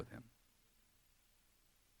time with him.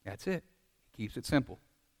 That's it. He keeps it simple.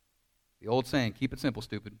 The old saying, keep it simple,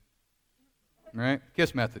 stupid. Right?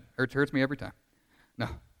 Kiss method. Hurts me every time. No.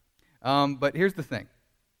 But here's the thing.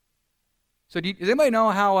 So does anybody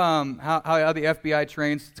know how the FBI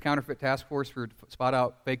trains its counterfeit task force for spot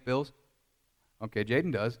out fake bills? Okay,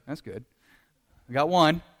 Jaden does. That's good. I got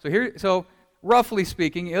one. So roughly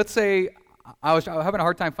speaking, let's say I was having a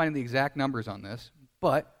hard time finding the exact numbers on this,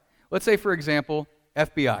 but let's say, for example,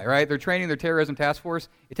 FBI, right? They're training their terrorism task force.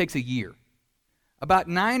 It takes a year. About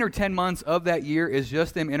 9 or 10 months of that year is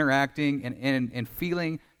just them interacting and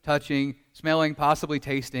feeling, touching, smelling, possibly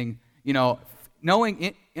tasting,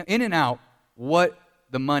 knowing in and out what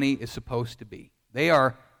the money is supposed to be. They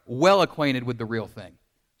are well acquainted with the real thing.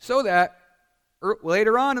 So that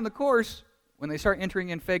later on in the course, when they start entering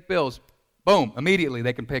in fake bills, boom, immediately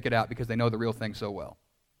they can pick it out because they know the real thing so well.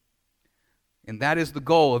 And that is the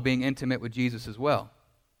goal of being intimate with Jesus as well.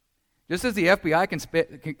 Just as the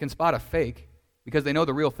FBI can spot a fake because they know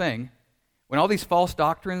the real thing, when all these false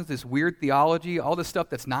doctrines, this weird theology, all this stuff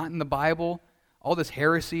that's not in the Bible, all this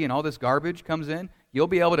heresy and all this garbage comes in, you'll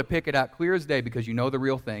be able to pick it out clear as day because you know the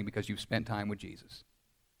real thing because you've spent time with Jesus.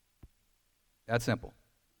 That's simple.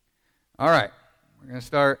 All right, we're going to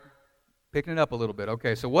start picking it up a little bit.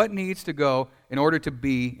 Okay, so what needs to go in order to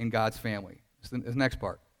be in God's family? This is the next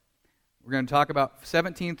part. We're going to talk about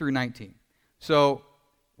 17 through 19. So,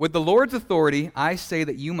 with the Lord's authority, I say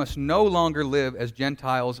that you must no longer live as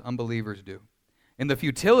Gentiles, unbelievers do. In the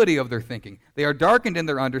futility of their thinking, they are darkened in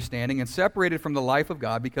their understanding and separated from the life of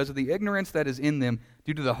God because of the ignorance that is in them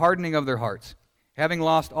due to the hardening of their hearts. Having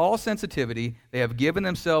lost all sensitivity, they have given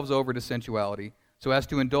themselves over to sensuality so as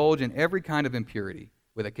to indulge in every kind of impurity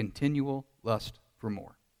with a continual lust for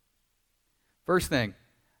more. First thing,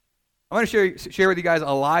 I want to share with you guys a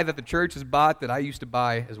lie that the church has bought that I used to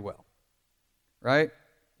buy as well. Right?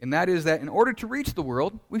 And that is that in order to reach the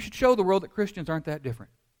world, we should show the world that Christians aren't that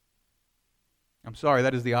different. I'm sorry,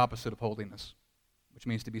 that is the opposite of holiness, which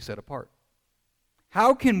means to be set apart.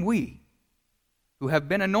 How can we, who have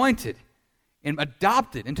been anointed and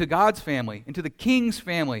adopted into God's family, into the King's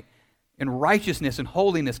family, in righteousness and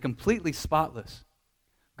holiness, completely spotless,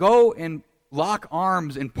 go and lock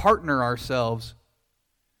arms and partner ourselves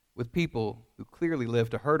with people who clearly live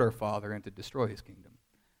to hurt our Father and to destroy His kingdom?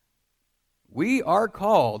 We are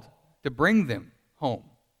called to bring them home.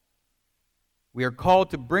 We are called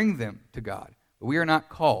to bring them to God, but we are not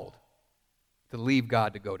called to leave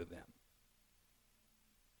God to go to them.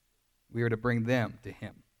 We are to bring them to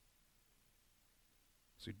Him.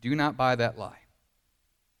 So do not buy that lie.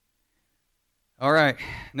 All right,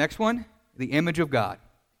 next one, the image of God.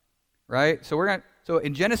 Right? So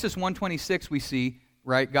in Genesis 1:26 we see,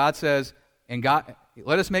 right, God says, and God,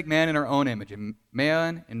 let us make man in our own image. And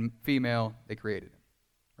man and female, they created him.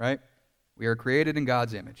 Right? We are created in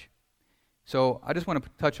God's image. So I just want to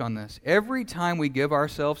touch on this. Every time we give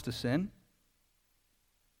ourselves to sin,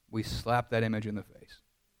 we slap that image in the face.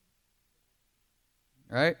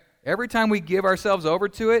 Right? Every time we give ourselves over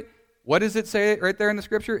to it, what does it say right there in the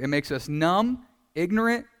Scripture? It makes us numb,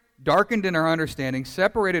 ignorant, darkened in our understanding,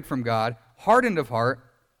 separated from God, hardened of heart,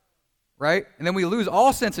 right? And then we lose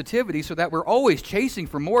all sensitivity so that we're always chasing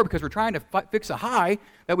for more because we're trying to fix a high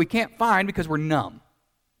that we can't find because we're numb.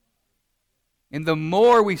 And the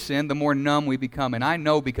more we sin, the more numb we become. And I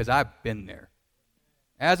know because I've been there.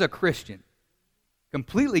 As a Christian,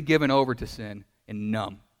 completely given over to sin and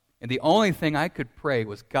numb. And the only thing I could pray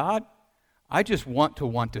was, God, I just want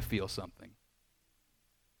to feel something.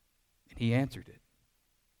 And He answered it.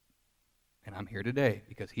 And I'm here today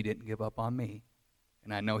because He didn't give up on me.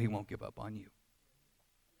 And I know He won't give up on you.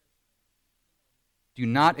 Do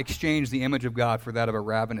not exchange the image of God for that of a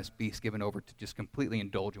ravenous beast given over to just completely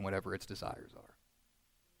indulge in whatever its desires are.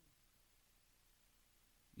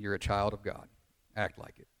 You're a child of God. Act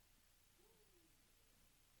like it.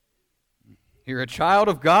 You're a child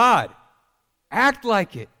of God. Act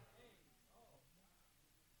like it.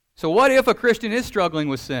 So what if a Christian is struggling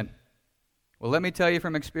with sin? Well, let me tell you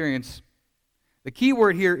from experience, the key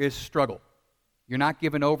word here is struggle. You're not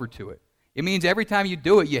given over to it. It means every time you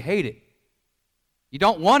do it, you hate it. You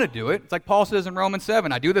don't want to do it. It's like Paul says in Romans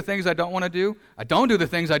 7, I do the things I don't want to do. I don't do the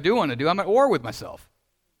things I do want to do. I'm at war with myself.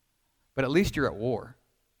 But at least you're at war.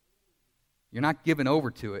 You're not given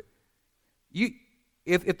over to it.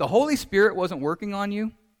 If the Holy Spirit wasn't working on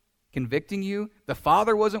you, convicting you, the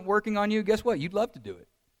Father wasn't working on you, guess what? You'd love to do it.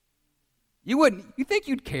 You wouldn't. You think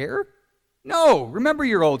you'd care? No. Remember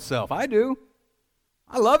your old self. I do.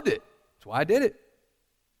 I loved it. That's why I did it.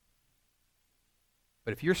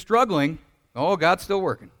 But if you're struggling, oh, God's still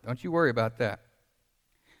working. Don't you worry about that.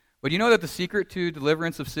 But you know that the secret to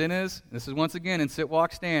deliverance of sin is? This is once again in Sit,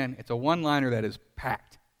 Walk, Stand. It's a one-liner that is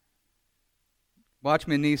packed.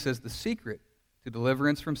 Watchman Nee says, the secret to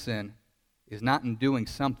deliverance from sin is not in doing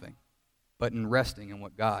something, but in resting in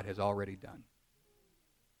what God has already done.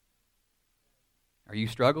 Are you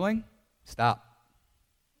struggling? Stop.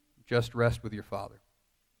 Just rest with your Father.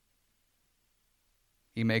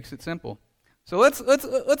 He makes it simple. So let's have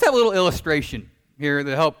a little illustration here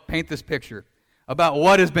to help paint this picture about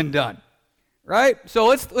what has been done. Right? So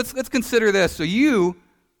let's consider this. So you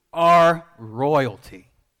are royalty.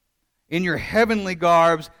 In your heavenly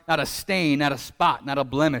garbs, not a stain, not a spot, not a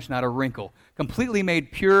blemish, not a wrinkle. Completely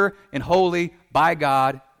made pure and holy by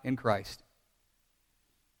God in Christ.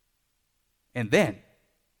 And then,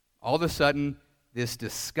 all of a sudden, this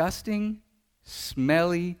disgusting,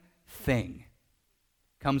 smelly thing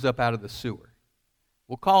comes up out of the sewer.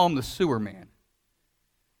 We'll call him the sewer man.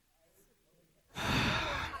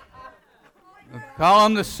 We'll call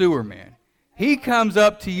him the sewer man. He comes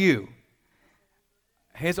up to you.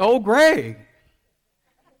 It's old Greg.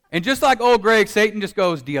 And just like old Greg, Satan just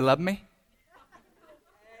goes, "Do you love me?"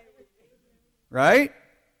 Right?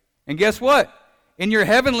 And guess what? In your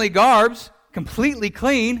heavenly garbs, completely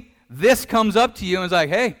clean, this comes up to you and is like,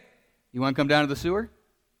 "Hey, you want to come down to the sewer?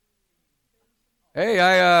 Hey,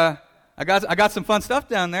 I got some fun stuff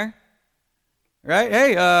down there. Right?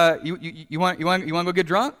 Hey, you want to go get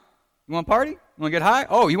drunk? You want to party? You want to get high?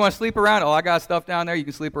 Oh, you want to sleep around? Oh, I got stuff down there you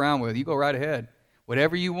can sleep around with. You go right ahead.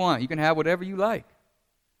 Whatever you want. You can have whatever you like."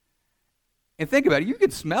 And think about it. You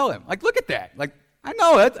can smell him. Like, look at that. Like, I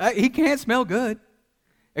know it. He can't smell good.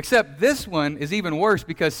 Except this one is even worse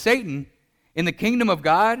because Satan, in the kingdom of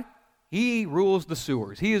God, he rules the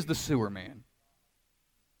sewers. He is the sewer man.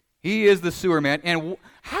 He is the sewer man. And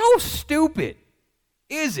how stupid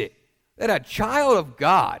is it that a child of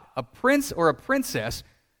God, a prince or a princess,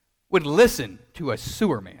 would listen to a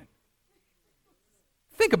sewer man?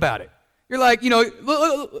 Think about it. You're like,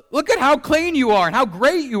 look at how clean you are and how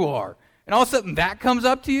great you are. And all of a sudden that comes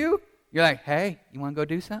up to you. You're like, "Hey, you want to go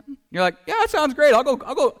do something?" You're like, "Yeah, that sounds great. I'll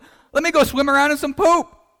go. Let me go swim around in some poop.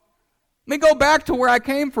 Let me go back to where I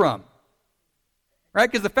came from." Right?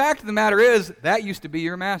 Because the fact of the matter is, that used to be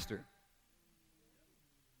your master.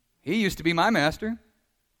 He used to be my master,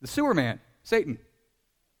 the sewer man, Satan.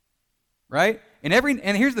 Right? And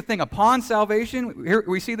here's the thing, upon salvation, here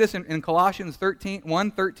we see this in Colossians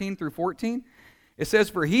 1:13 through 14. It says,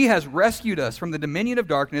 "For he has rescued us from the dominion of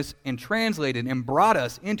darkness and translated and brought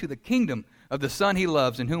us into the kingdom of the Son he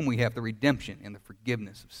loves, in whom we have the redemption and the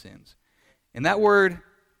forgiveness of sins." And that word,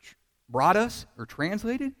 brought us, or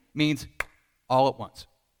translated, means all at once.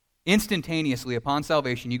 Instantaneously upon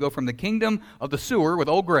salvation, you go from the kingdom of the sewer with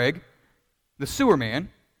old Greg, the sewer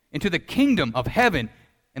man, into the kingdom of heaven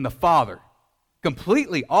and the Father.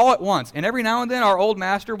 Completely, all at once. And every now and then our old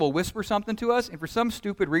master will whisper something to us, and for some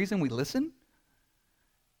stupid reason we listen.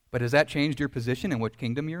 But has that changed your position in what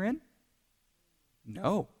kingdom you're in?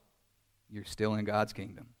 No. You're still in God's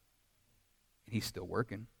kingdom. And he's still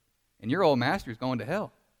working. And your old master is going to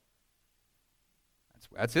hell.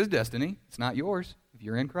 That's his destiny. It's not yours if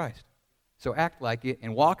you're in Christ. So act like it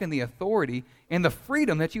and walk in the authority and the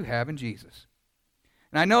freedom that you have in Jesus.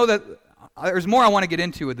 And I know that there's more I want to get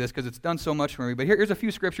into with this because it's done so much for me, but here's a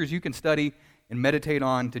few scriptures you can study and meditate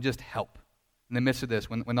on to just help in the midst of this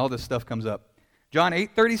when all this stuff comes up. John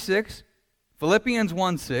 8:36, Philippians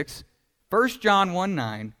 1:6, 1 John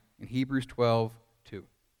 1:9, and Hebrews 12:2.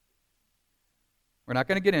 We're not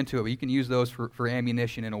going to get into it, but you can use those for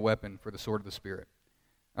ammunition and a weapon for the sword of the Spirit.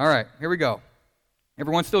 All right, here we go.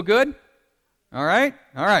 Everyone still good? All right,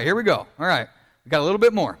 here we go. All right, we got a little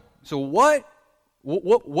bit more. So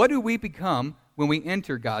what do we become when we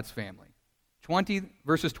enter God's family?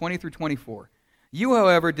 Verses 20 through 24. "You,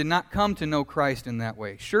 however, did not come to know Christ in that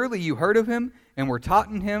way. Surely you heard of him and were taught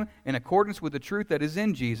in him in accordance with the truth that is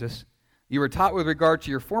in Jesus. You were taught with regard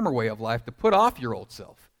to your former way of life to put off your old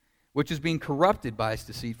self, which is being corrupted by its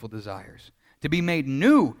deceitful desires, to be made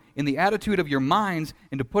new in the attitude of your minds,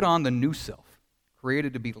 and to put on the new self,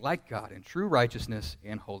 created to be like God in true righteousness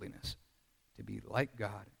and holiness." To be like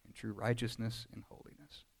God in true righteousness and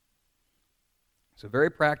holiness. So very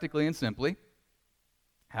practically and simply,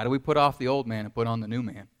 how do we put off the old man and put on the new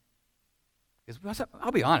man? Because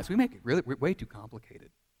I'll be honest, we make it really way too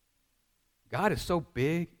complicated. God is so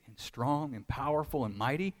big and strong and powerful and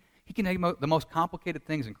mighty, he can make the most complicated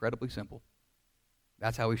things incredibly simple.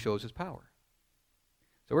 That's how he shows his power.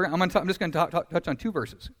 So I'm just going to touch on two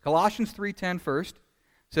verses. Colossians 3:10 first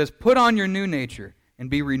says, "Put on your new nature and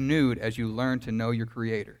be renewed as you learn to know your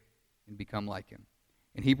Creator and become like him."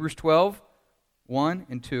 In Hebrews 12:1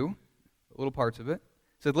 and 2, little parts of it,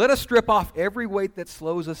 said, "Let us strip off every weight that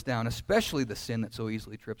slows us down, especially the sin that so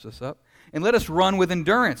easily trips us up, and let us run with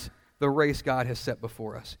endurance the race God has set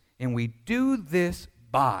before us. And we do this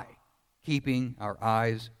by keeping our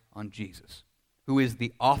eyes on Jesus, who is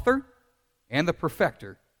the author and the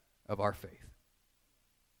perfecter of our faith."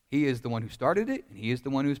 He is the one who started it, and he is the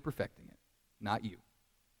one who is perfecting it, not you.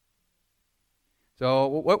 So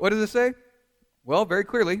what does it say? Well, very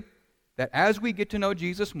clearly, that as we get to know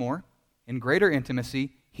Jesus more, in greater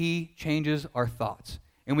intimacy, he changes our thoughts.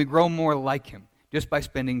 And we grow more like him just by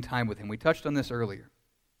spending time with him. We touched on this earlier.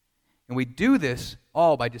 And we do this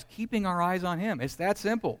all by just keeping our eyes on him. It's that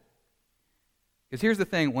simple. Because here's the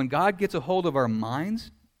thing, when God gets a hold of our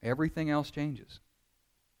minds, everything else changes.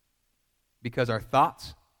 Because our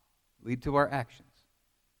thoughts lead to our actions.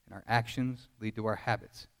 And our actions lead to our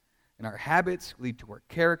habits. And our habits lead to our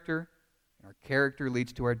character. And our character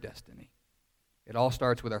leads to our destiny. It all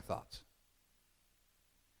starts with our thoughts.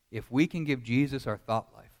 If we can give Jesus our thought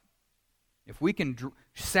life, if we can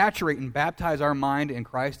saturate and baptize our mind in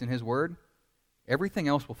Christ and his word, everything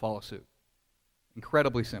else will follow suit.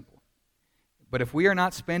 Incredibly simple. But if we are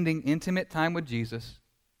not spending intimate time with Jesus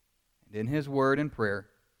and in his word and prayer,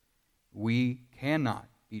 we cannot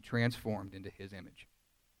be transformed into his image.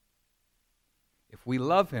 If we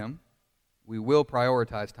love him, we will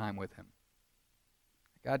prioritize time with him.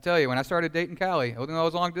 I got to tell you, when I started dating Callie, even though I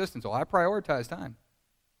was long distance, I prioritized time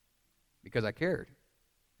because I cared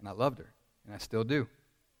and I loved her, and I still do,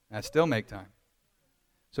 and I still make time.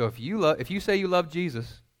 So if you say you love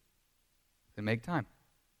Jesus, then make time,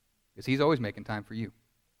 because he's always making time for you.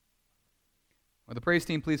 Will the praise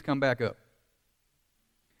team please come back up?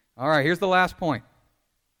 All right, here's the last point.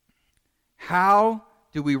 How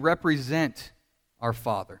do we represent our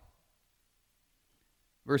Father?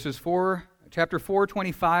 Chapter 4,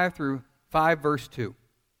 25 through 5, verse 2.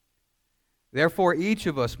 Therefore, each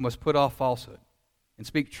of us must put off falsehood and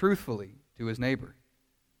speak truthfully to his neighbor,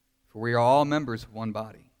 for we are all members of one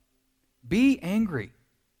body. Be angry,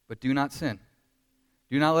 but do not sin.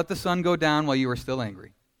 Do not let the sun go down while you are still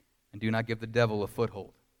angry, and do not give the devil a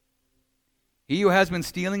foothold. He who has been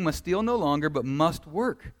stealing must steal no longer, but must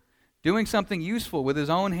work, doing something useful with his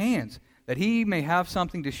own hands, that he may have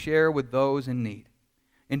something to share with those in need.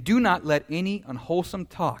 And do not let any unwholesome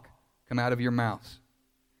talk come out of your mouths,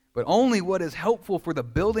 but only what is helpful for the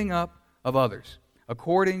building up of others,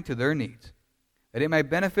 according to their needs, that it may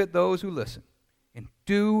benefit those who listen. And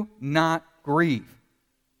do not grieve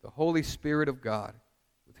the Holy Spirit of God,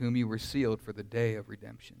 with whom you were sealed for the day of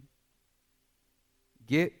redemption.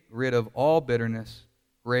 Get rid of all bitterness,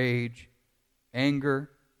 rage, anger,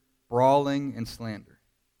 brawling, and slander,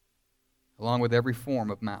 along with every form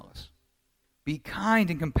of malice. Be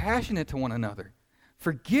kind and compassionate to one another,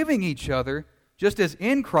 forgiving each other, just as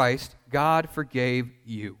in Christ God forgave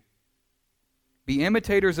you. Be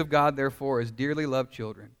imitators of God, therefore, as dearly loved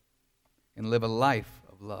children, and live a life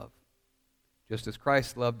of love, just as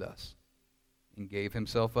Christ loved us and gave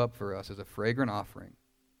himself up for us as a fragrant offering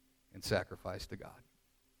and sacrifice to God.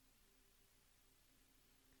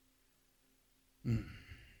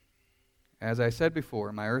 As I said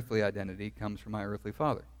before, my earthly identity comes from my earthly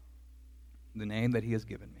father, the name that he has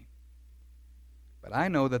given me. But I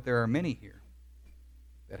know that there are many here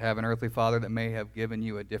that have an earthly father that may have given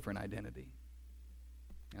you a different identity.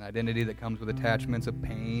 An identity that comes with attachments of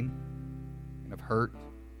pain and of hurt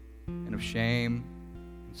and of shame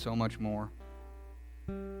and so much more.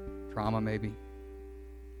 Trauma maybe.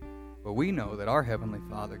 But we know that our Heavenly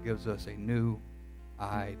Father gives us a new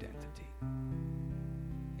identity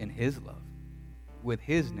in his love, with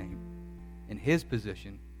his name, in his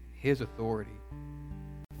position, his authority,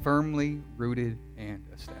 firmly rooted and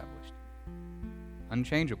established.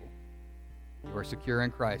 Unchangeable. You are secure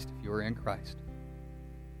in Christ if you are in Christ.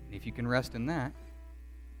 And if you can rest in that,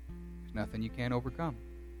 there's nothing you can't overcome.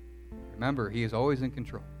 Remember, he is always in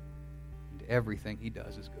control, and everything he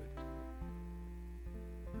does is good.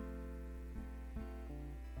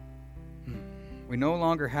 We no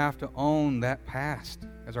longer have to own that past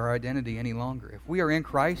as our identity any longer. If we are in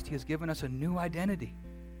Christ, he has given us a new identity.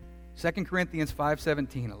 2 Corinthians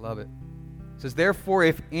 5:17, I love it. It says, therefore,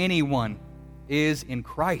 if anyone is in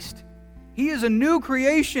Christ, he is a new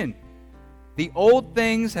creation. The old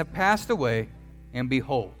things have passed away, and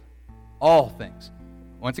behold, all things,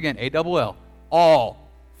 once again, A-double-L,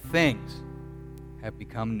 all things have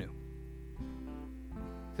become new.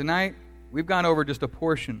 Tonight, we've gone over just a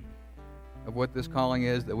portion of what this calling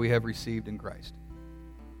is that we have received in Christ.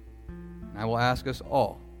 And I will ask us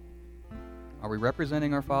all, are we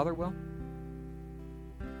representing our Father well?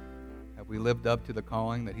 Have we lived up to the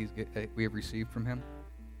calling that we have received from him?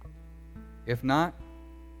 If not,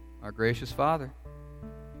 our gracious Father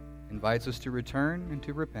invites us to return and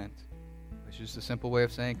to repent. It's just a simple way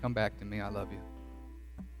of saying, come back to me, I love you.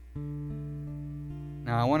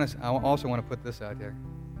 Now, I also want to put this out there.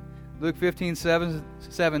 Luke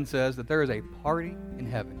 15:7 says that there is a party in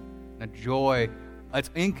heaven, a joy. It's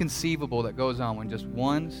inconceivable that goes on when just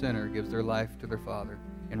one sinner gives their life to their Father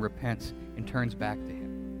and repents and turns back to him.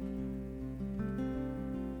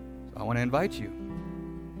 I want to invite you.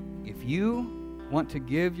 If you want to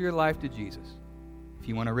give your life to Jesus, if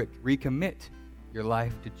you want to recommit your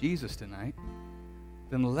life to Jesus tonight,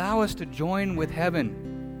 then allow us to join with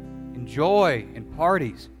heaven in joy and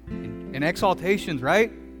parties and exaltations,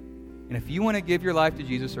 right? And if you want to give your life to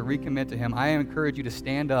Jesus or recommit to Him, I encourage you to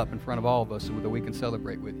stand up in front of all of us so that we can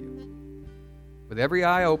celebrate with you. With every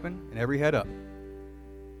eye open and every head up,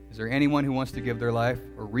 is there anyone who wants to give their life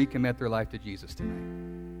or recommit their life to Jesus tonight?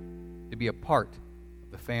 To be a part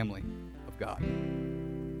of the family of God.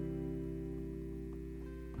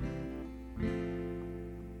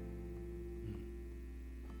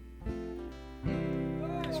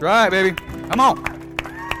 That's right, baby. Come on.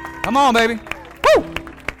 Come on, baby. Woo!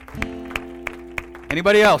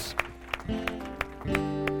 Anybody else?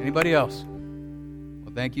 Anybody else?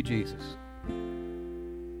 Well, thank you, Jesus.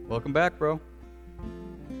 Welcome back, bro.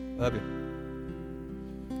 Love you.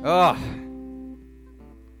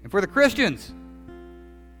 And for the Christians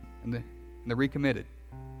and the recommitted,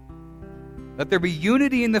 let there be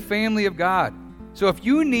unity in the family of God. So if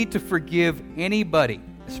you need to forgive anybody,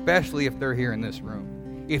 especially if they're here in this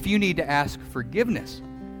room, if you need to ask forgiveness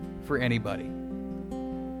for anybody,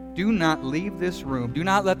 do not leave this room. Do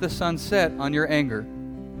not let the sun set on your anger.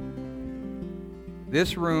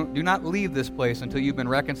 This room, do not leave this place until you've been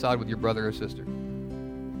reconciled with your brother or sister.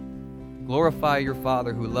 Glorify your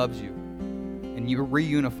Father who loves you, and you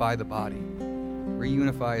reunify the body,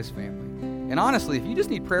 reunify His family. And honestly, if you just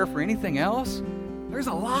need prayer for anything else, there's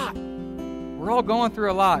a lot. We're all going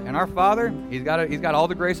through a lot, and our Father, He's got all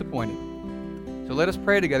the grace appointed. So let us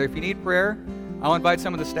pray together. If you need prayer, I'll invite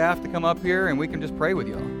some of the staff to come up here, and we can just pray with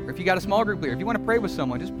you all. Or if you got a small group leader, if you want to pray with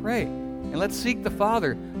someone, just pray. And let's seek the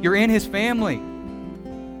Father. You're in His family,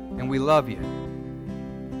 and we love you.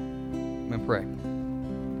 I'm going to pray.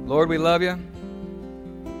 Lord, we love you.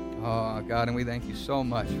 Oh, God, and we thank you so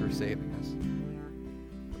much for saving us,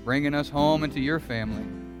 for bringing us home into your family,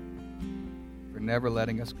 for never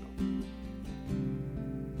letting us go.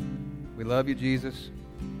 We love you, Jesus.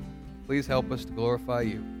 Please help us to glorify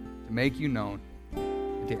you, to make you known,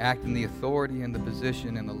 and to act in the authority and the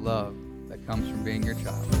position and the love that comes from being your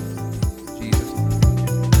child. In Jesus' name.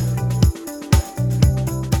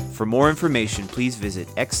 For more information, please visit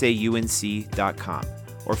xaunc.com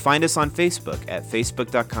or find us on Facebook at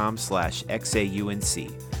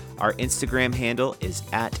facebook.com/xaunc. Our Instagram handle is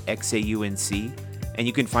 @xaunc, and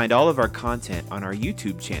you can find all of our content on our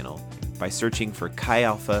YouTube channel by searching for Chi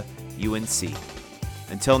Alpha UNC.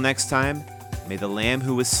 Until next time, may the Lamb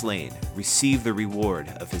who was slain receive the reward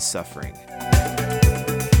of his suffering.